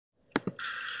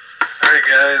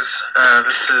guys,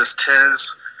 this is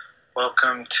Tiz.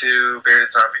 Welcome to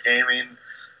Bearded Zombie Gaming.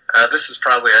 This is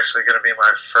probably actually going to be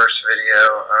my first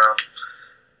video.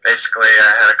 Basically,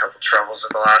 I had a couple troubles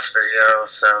in the last video,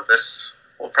 so this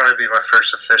will probably be my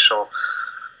first official.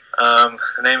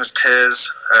 The name is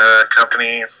Tiz,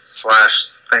 company slash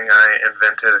thing I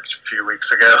invented a few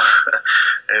weeks ago.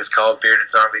 It is called Bearded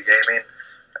Zombie Gaming.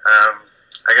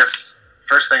 I guess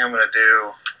first thing I'm going to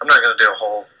do, I'm not going to do a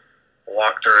whole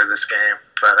walkthrough of this game,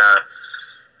 but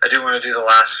I do want to do the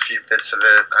last few bits of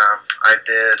it. I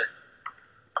did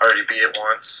already beat it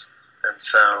once, and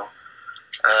so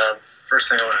first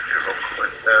thing I want to do real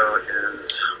quick though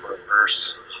is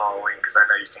reverse hollowing, because I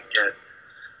know you can get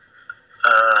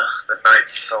the Knight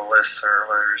Solace, or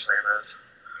whatever his name is,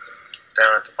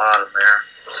 down at the bottom there,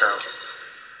 so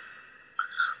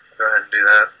we'll go ahead and do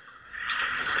that.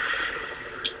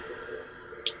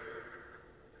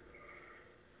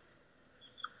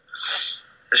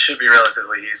 This should be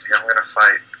relatively easy. I'm going to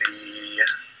fight the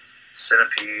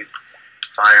Centipede,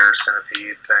 fire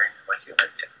Centipede thing, like you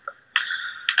might get.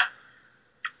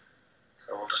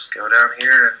 So we'll just go down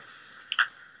here and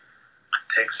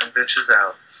take some bitches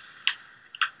out.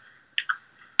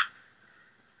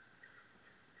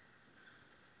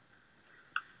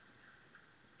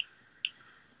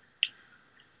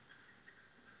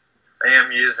 I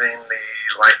am using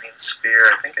the lightning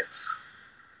spear. I think it's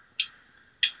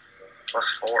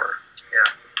 +4,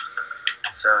 yeah.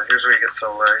 So here's where you get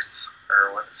Solace,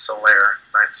 or Solaire,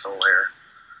 Knight Solaire,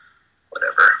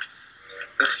 whatever.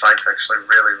 This fight's actually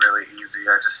really, really easy.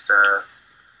 I just, I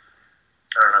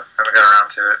don't know, haven't got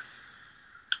around to it.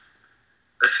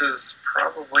 This is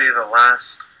probably the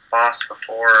last boss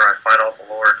before I fight all the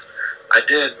lords. I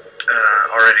did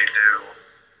already do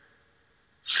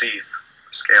Seath,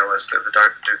 Scalist at the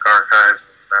Duke Archives,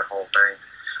 and that whole thing.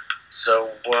 So,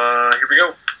 here we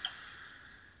go.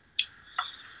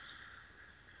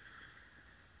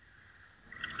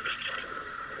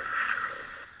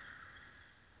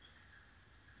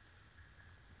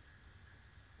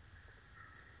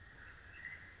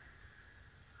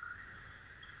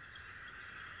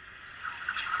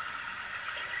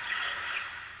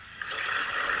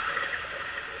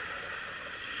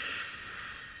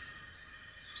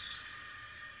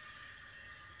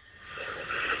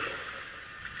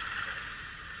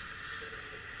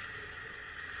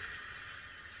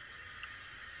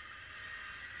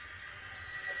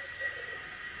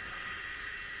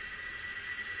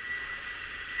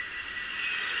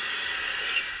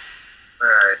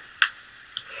 Alright.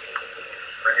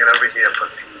 Bring it over here,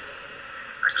 pussy.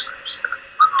 Actually, I'm just gonna go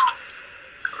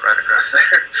right across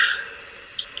there.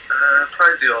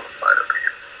 Probably do all the fight over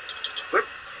here. Whoop.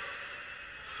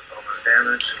 A little bit of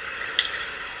damage.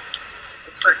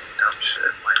 Looks like dumb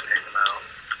shit might take him out.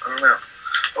 I don't know.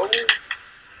 Oh!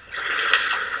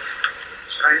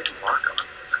 Should I even lock on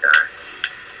this guy?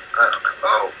 I don't know.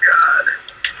 Oh, God!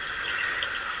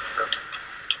 So,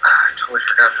 I totally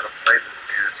forgot how to play this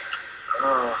dude.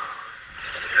 Oh,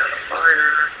 got the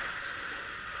fire.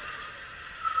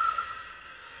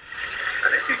 I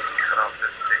think you can cut off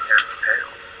this dickhead's tail.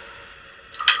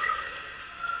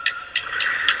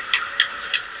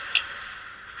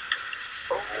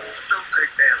 Oh, don't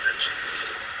take damage.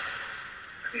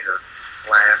 I need a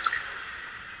flask.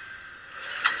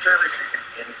 He's barely taking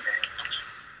any damage.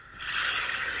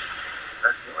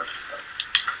 That was fun.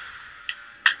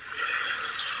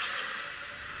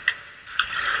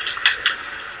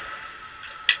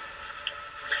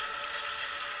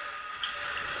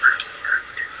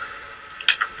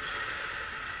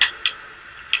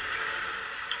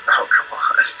 Oh, come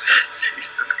on.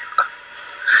 Jesus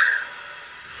Christ.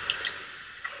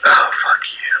 Oh, fuck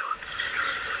you.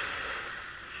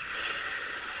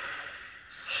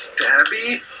 Stabby?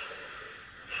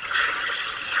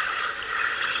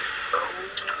 Oh,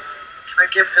 can I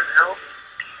give him help?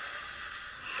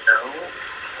 No.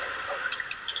 Fuck.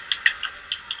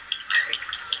 Take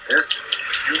this,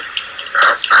 you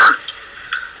bastard.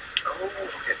 Oh,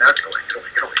 okay, now get away, get away,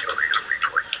 get away, get away, get away, get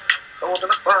away. Oh, I'm in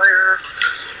the fire.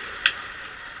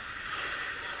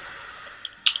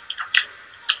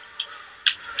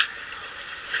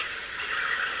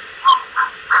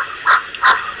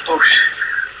 Oh shit.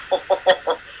 Oh,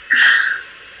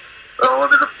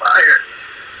 I'm in the fire.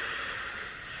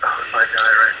 Oh, if I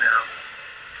die right now.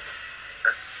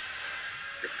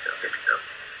 Here we go, here we go.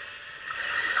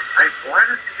 Why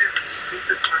does he do this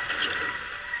stupid fucking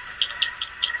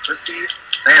pussy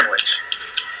sandwich?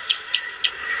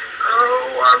 Oh,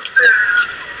 I'm dead.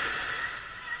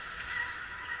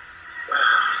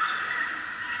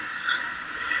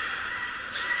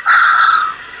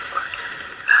 Fucking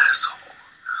asshole.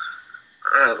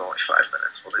 5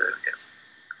 minutes. We'll do it again.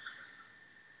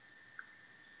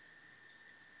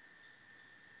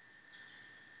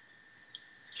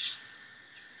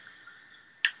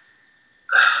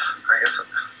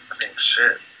 I think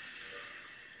shit.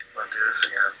 I'll do this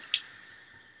again.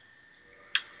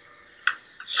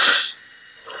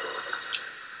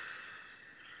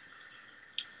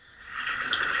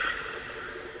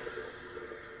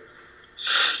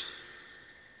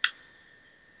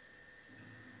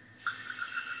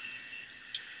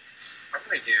 I'm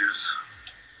going to use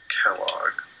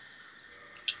Kellogg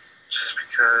just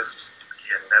because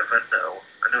you never know.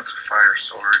 I know it's a fire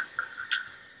sword,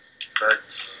 but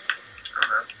I don't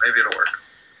know, maybe it'll work.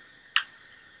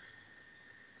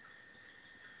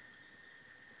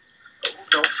 Oh,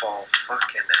 don't fall.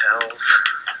 Fucking hell.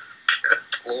 Good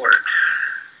lord.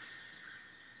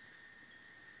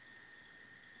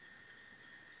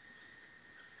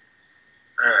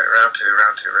 Alright, round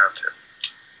two.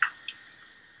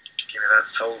 Give me that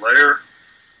soul layer.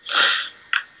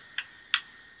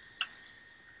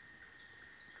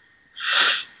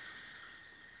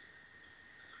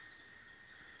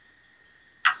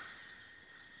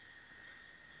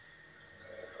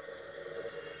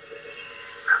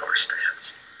 Power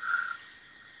stance.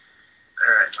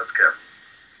 Alright, let's go.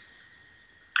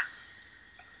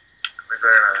 We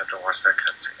better not have to watch that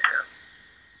cutscene again.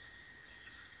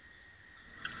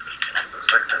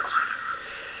 Looks like no.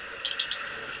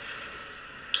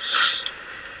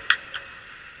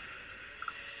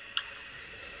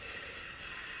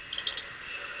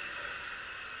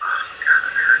 Oh god,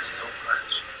 that hurts so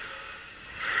much.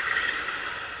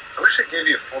 I wish it gave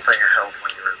you a full thing of health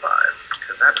when you revive,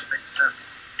 because that would make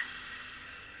sense.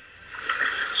 Maybe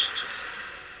I should just...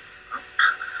 Oh.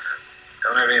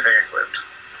 Don't have anything equipped.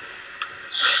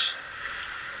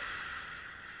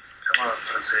 Come on,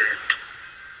 Pussy.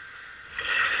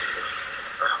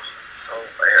 Oh, so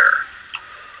rare.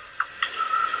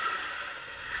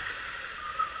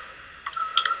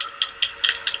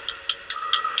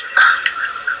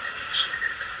 That's not doing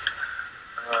shit.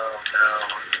 Oh no.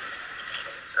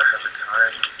 Do I have the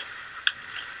time?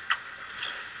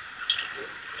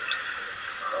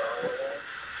 Oh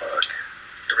fuck.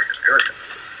 Here we go.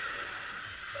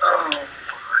 Oh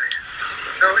my.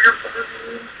 No, you're fucking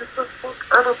get the fuck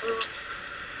out of there.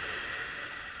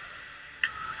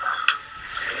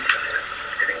 Jesus, are you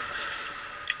kidding me?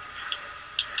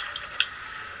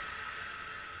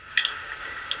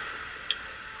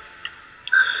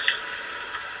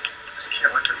 Just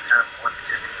can't let this guy one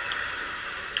get me.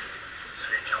 Seems to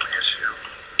be the only issue.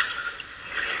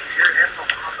 You're in the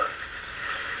lava.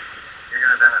 You're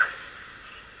gonna die.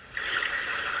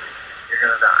 You're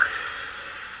gonna die.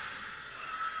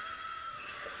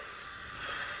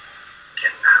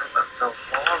 Get out of the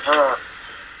lava.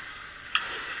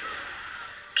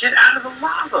 Get out of the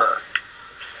lava!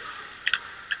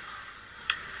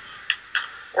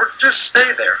 Or just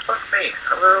stay there. Fuck me.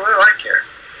 What do I care?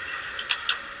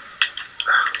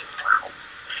 Oh, wow.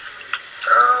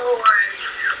 Oh, I hate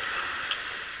you.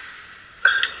 I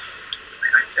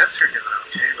mean, I guess you're doing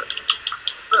okay, but...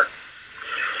 Look.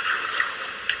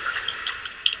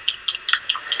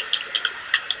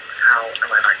 How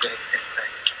am I not getting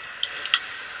anything?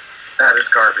 That is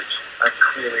garbage. I'm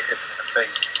clearly hit in the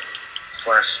face.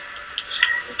 Slash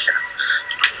okay.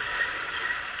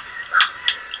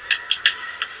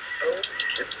 Oh,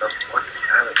 get the fuck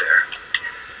out of there.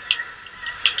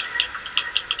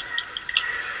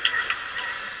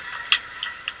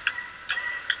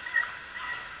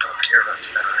 Oh, you're about to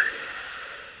die.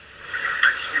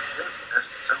 I can't do it. That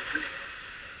is so weak.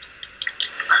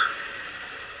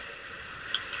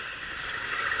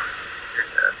 You're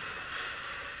dead.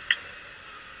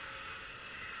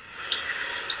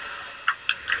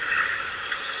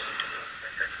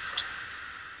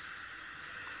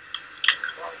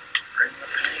 Come on, bring the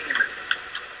pain.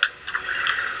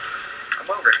 I'm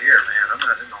over here, man. I'm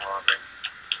not in the lobby.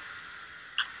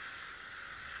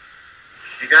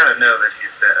 You gotta know that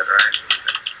he's dead, right?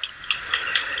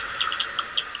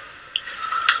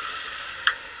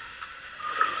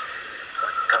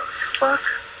 What the fuck?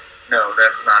 No,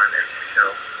 that's not an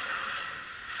insta-kill.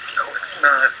 No, it's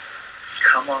not.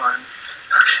 Come on.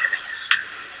 Okay.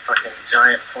 Fucking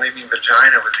giant flaming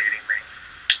vagina was eating me.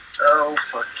 Oh,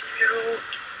 fuck you.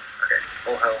 Okay,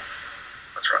 full health.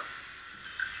 Let's run.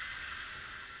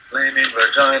 Flaming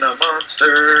vagina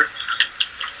monster.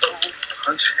 Oh,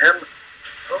 punch him.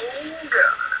 Oh,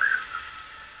 God.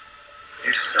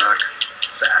 You suck.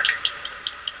 Sack.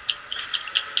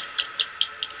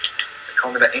 They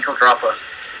call me the ankle dropper.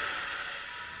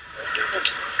 Oh,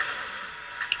 fuck.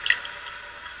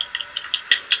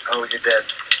 Oh, you're dead.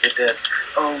 You're dead.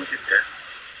 Oh, you did.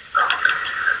 Oh,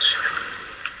 God, shit.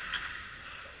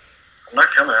 I'm not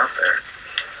coming out there.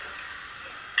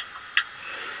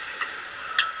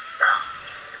 Oh,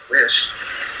 I wish.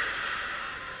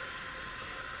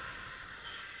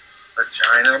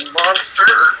 Vagina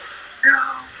monster! No!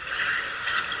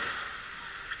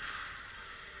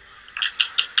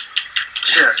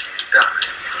 Just die.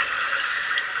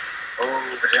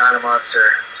 Oh, vagina monster.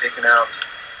 Taken out.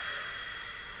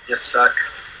 You suck.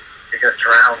 You got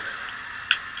drowned.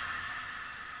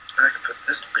 I can put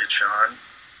this bitch on.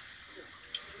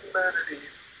 Humanity.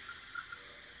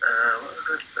 What was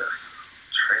it? This.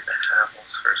 Trade the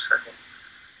apples for a second.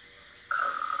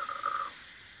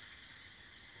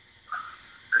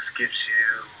 This gives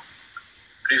you.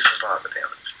 Reduces lava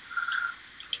damage.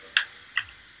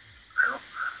 Well,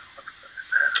 what the fuck is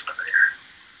that over there?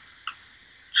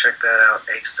 Check that out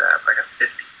ASAP. I got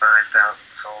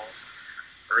 55,000 souls.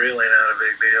 Really not a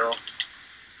big deal.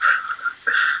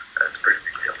 That's a pretty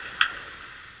big deal.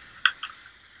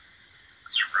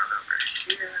 Let's run over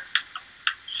here.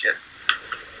 Shit.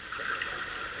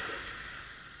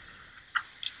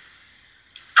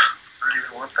 I don't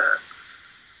even want that.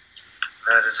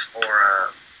 That is for, I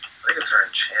think it's our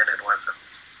enchanted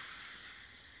weapons.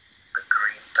 The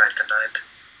green titanite.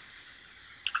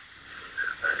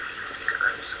 I think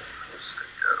I'm supposed to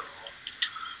go.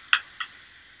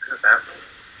 Is it that one?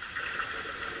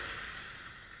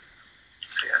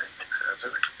 See, I didn't think so. It's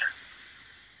over here.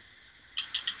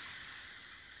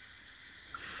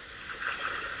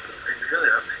 You really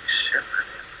don't take shit from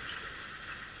me.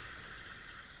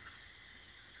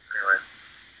 Anyway.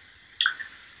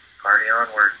 Party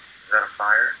onward. Is that a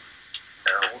fire?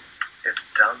 No. It's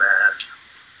dumbass.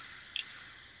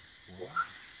 What?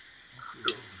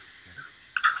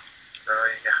 Is that all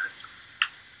you got?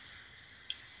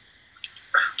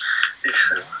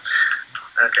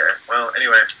 Okay, well,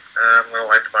 anyway, I'm going to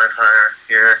light the bonfire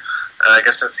here. I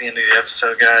guess that's the end of the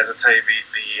episode, guys. That's how you beat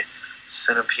the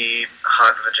Centipede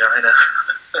hot vagina.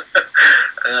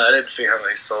 I didn't see how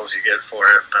many souls you get for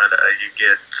it, but you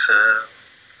get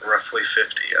roughly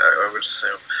 50, I would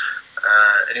assume.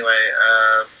 Anyway,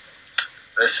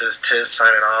 this is Tiz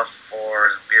signing off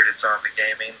for Bearded Zombie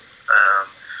Gaming.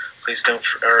 Please don't,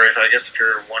 or if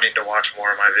you're wanting to watch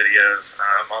more of my videos,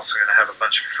 I'm also going to have a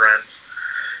bunch of friends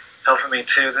helping me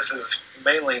too. This is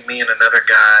mainly me and another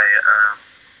guy,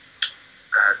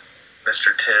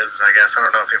 Mr. Tibbs, I guess. I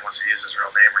don't know if he wants to use his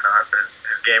real name or not, but his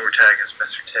gamer tag is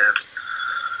Mr. Tibbs.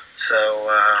 So,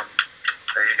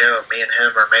 there you go. Me and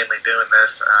him are mainly doing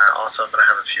this. Also, I'm going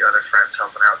to have a few other friends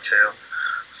helping out too.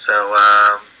 So,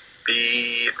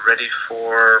 be ready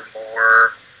for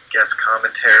more guest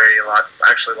commentary,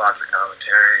 actually lots of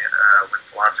commentary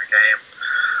with lots of games.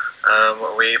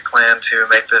 We plan to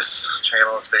make this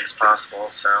channel as big as possible,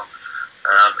 so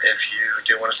if you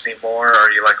do want to see more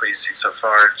or you like what you see so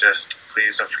far, just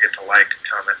please don't forget to like,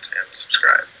 comment, and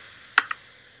subscribe.